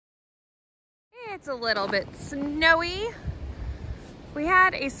It's a little bit snowy. We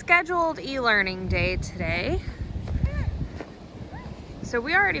had a scheduled e-learning day today. So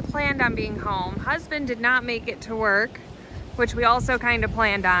we already planned on being home. Husband did not make it to work, which we also kind of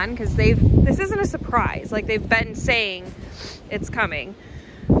planned on because this isn't a surprise. Like, they've been saying it's coming.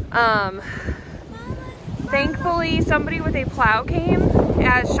 Thankfully, somebody with a plow came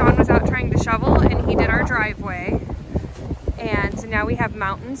as Sean was out trying to shovel, and he did our driveway. And so now we have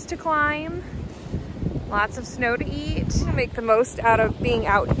mountains to climb, lots of snow to eat, to make the most out of being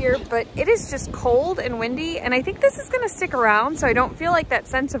out here. But it is just cold and windy, and I think this is gonna stick around, so I don't feel like that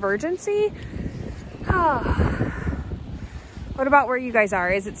sense of urgency. What about where you guys are?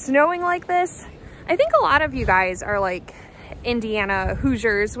 Is it snowing like this? I think a lot of you guys are like Indiana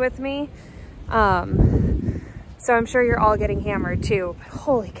Hoosiers with me. So I'm sure you're all getting hammered too. But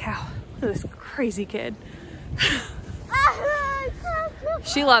holy cow, look at this crazy kid.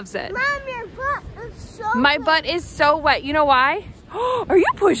 She loves it. Mom, your butt is so My butt is so wet. You know why? Are you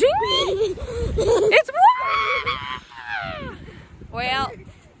pushing me? It's wet! Well.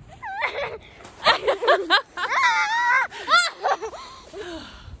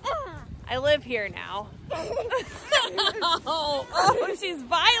 I live here now. Oh, she's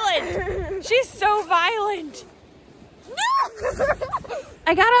violent. She's so violent. No!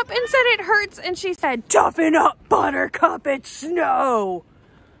 I got up and said it hurts, and she said, "Toughen up, Buttercup, it's snow."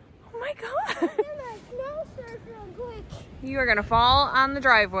 Oh my God. You are gonna fall on the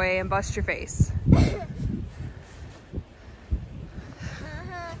driveway and bust your face. You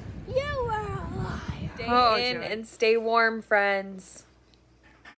were alive. Stay in and stay warm, friends.